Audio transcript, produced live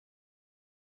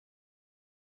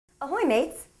Ahoy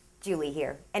mates, Julie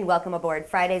here, and welcome aboard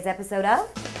Friday's episode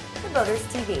of The Boaters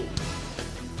TV.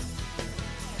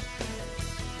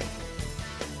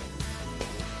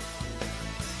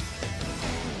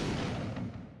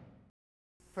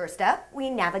 First up, we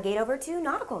navigate over to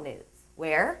nautical news,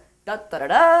 where,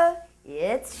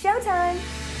 it's showtime!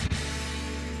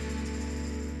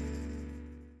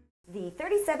 The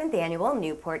 37th annual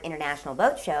Newport International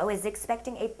Boat Show is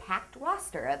expecting a packed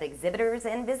roster of exhibitors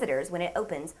and visitors when it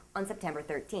opens on September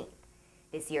 13th.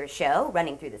 This year's show,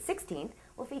 running through the 16th,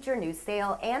 will feature new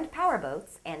sail and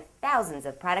powerboats and thousands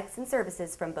of products and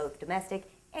services from both domestic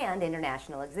and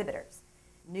international exhibitors.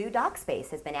 New dock space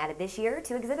has been added this year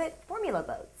to exhibit formula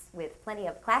boats, with plenty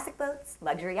of classic boats,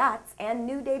 luxury yachts, and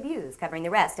new debuts covering the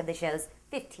rest of the show's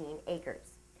 15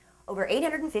 acres. Over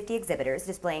 850 exhibitors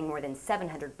displaying more than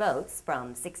 700 boats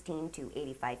from 16 to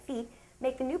 85 feet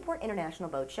make the Newport International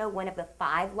Boat Show one of the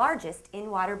 5 largest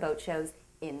in-water boat shows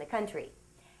in the country.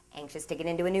 Anxious to get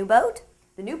into a new boat?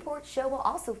 The Newport show will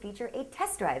also feature a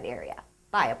test drive area,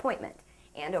 by appointment,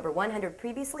 and over 100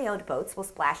 previously owned boats will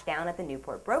splash down at the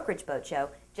Newport Brokerage Boat Show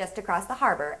just across the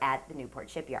harbor at the Newport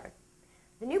Shipyard.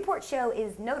 The Newport show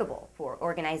is notable for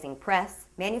organizing press,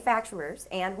 manufacturers,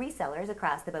 and resellers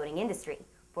across the boating industry.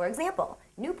 For example,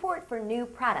 Newport for New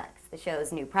Products, the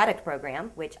show's new product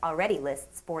program, which already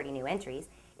lists 40 new entries,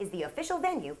 is the official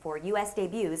venue for U.S.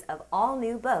 debuts of all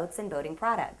new boats and boating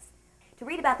products. To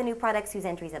read about the new products whose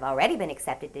entries have already been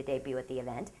accepted to debut at the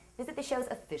event, visit the show's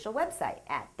official website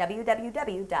at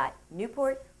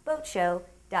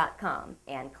www.newportboatshow.com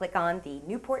and click on the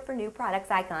Newport for New Products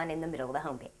icon in the middle of the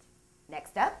homepage.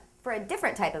 Next up, for a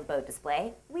different type of boat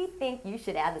display, we think you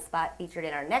should add the spot featured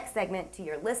in our next segment to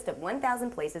your list of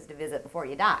 1,000 places to visit before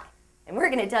you die. And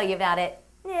we're going to tell you about it,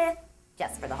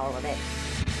 just for the whole of it.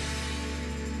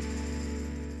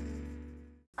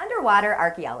 Underwater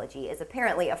archaeology is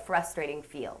apparently a frustrating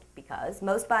field because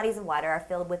most bodies of water are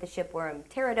filled with the shipworm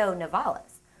Pterodo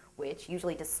nivalis, which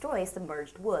usually destroys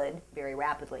submerged wood very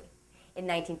rapidly. In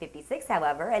 1956,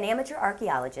 however, an amateur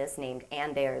archaeologist named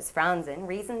Anders Franzen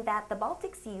reasoned that the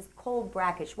Baltic Sea's cold,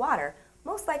 brackish water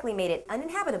most likely made it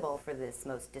uninhabitable for this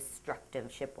most destructive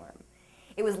shipworm.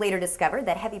 It was later discovered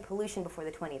that heavy pollution before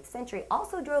the 20th century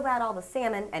also drove out all the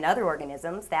salmon and other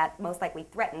organisms that most likely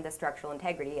threatened the structural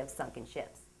integrity of sunken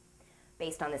ships.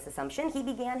 Based on this assumption, he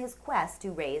began his quest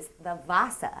to raise the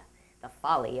Vasa, the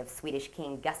folly of Swedish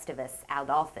King Gustavus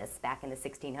Adolphus back in the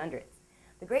 1600s.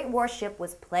 The great warship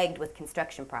was plagued with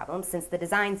construction problems since the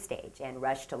design stage and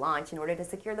rushed to launch in order to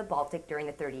secure the Baltic during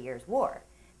the 30 Years' War.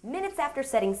 Minutes after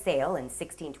setting sail in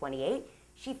 1628,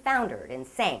 she foundered and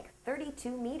sank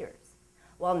 32 meters.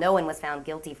 While no one was found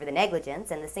guilty for the negligence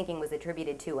and the sinking was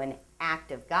attributed to an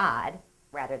act of God,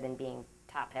 rather than being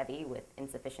top-heavy with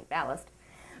insufficient ballast,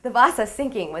 the Vasa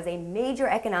sinking was a major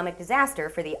economic disaster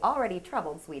for the already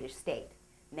troubled Swedish state.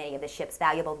 Many of the ship's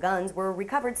valuable guns were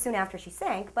recovered soon after she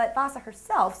sank, but Vasa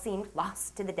herself seemed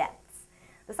lost to the depths.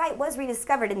 The site was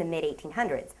rediscovered in the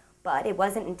mid-1800s, but it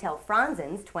wasn't until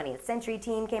Franzen's 20th century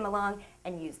team came along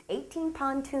and used 18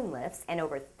 pontoon lifts and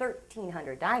over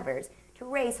 1,300 divers to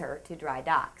raise her to dry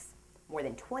docks. More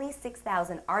than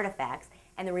 26,000 artifacts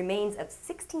and the remains of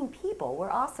 16 people were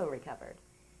also recovered.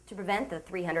 To prevent the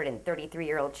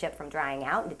 333-year-old ship from drying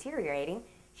out and deteriorating,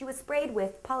 she was sprayed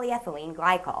with polyethylene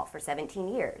glycol for 17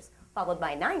 years, followed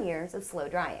by 9 years of slow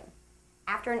drying.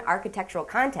 After an architectural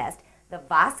contest, the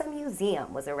Vasa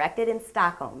Museum was erected in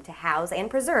Stockholm to house and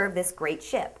preserve this great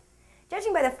ship.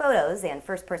 Judging by the photos and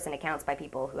first-person accounts by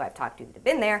people who I've talked to that have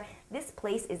been there, this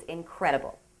place is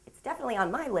incredible. It's definitely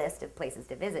on my list of places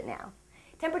to visit now.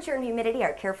 Temperature and humidity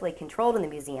are carefully controlled in the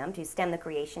museum to stem the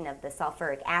creation of the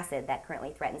sulfuric acid that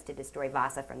currently threatens to destroy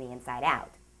Vasa from the inside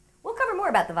out. We'll cover more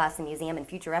about the Vasa Museum in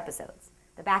future episodes.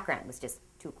 The background was just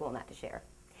too cool not to share.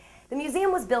 The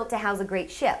museum was built to house a great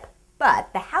ship,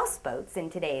 but the houseboats in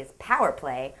today's power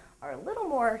play are a little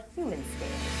more human scale.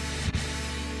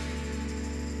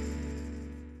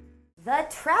 The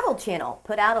Travel Channel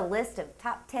put out a list of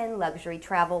top 10 luxury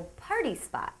travel party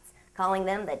spots, calling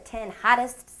them the 10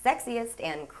 hottest, sexiest,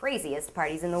 and craziest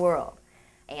parties in the world.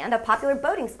 And a popular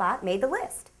boating spot made the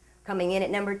list. Coming in at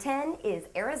number 10 is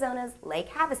Arizona's Lake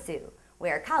Havasu,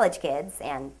 where college kids,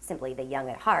 and simply the young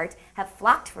at heart, have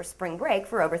flocked for spring break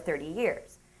for over 30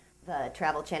 years. The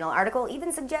Travel Channel article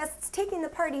even suggests taking the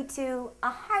party to a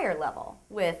higher level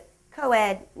with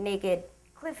co-ed, naked,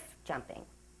 cliff jumping.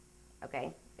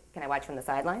 Okay, can I watch from the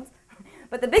sidelines?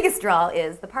 But the biggest draw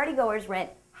is the partygoers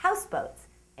rent houseboats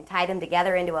and tie them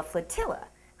together into a flotilla,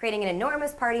 creating an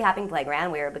enormous party-hopping playground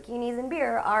where bikinis and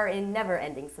beer are in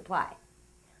never-ending supply.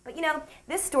 But you know,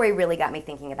 this story really got me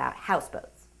thinking about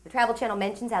houseboats. The Travel Channel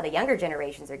mentions how the younger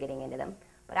generations are getting into them,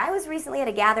 but I was recently at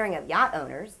a gathering of yacht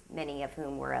owners, many of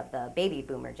whom were of the baby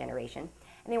boomer generation,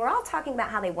 and they were all talking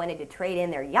about how they wanted to trade in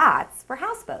their yachts for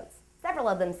houseboats. Several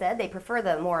of them said they prefer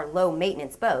the more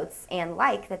low-maintenance boats and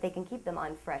like that they can keep them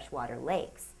on freshwater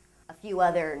lakes. A few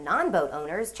other non-boat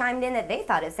owners chimed in that they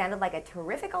thought it sounded like a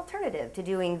terrific alternative to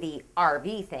doing the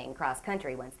RV thing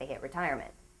cross-country once they hit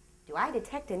retirement. Do I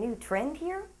detect a new trend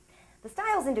here? The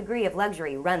styles and degree of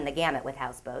luxury run the gamut with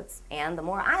houseboats, and the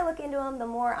more I look into them, the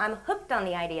more I'm hooked on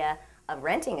the idea of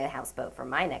renting a houseboat for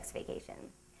my next vacation.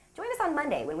 Join us on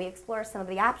Monday when we explore some of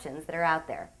the options that are out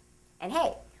there. And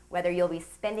hey, whether you'll be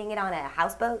spending it on a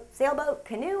houseboat, sailboat,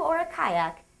 canoe, or a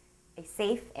kayak, a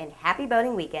safe and happy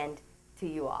boating weekend to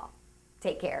you all.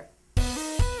 Take care.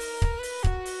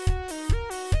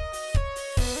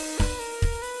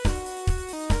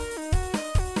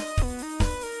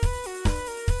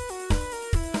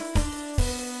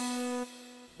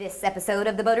 This episode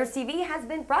of The Boaters TV has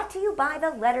been brought to you by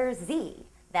the letter Z.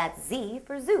 That's Z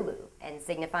for Zulu, and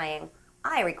signifying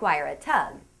I require a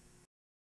tug.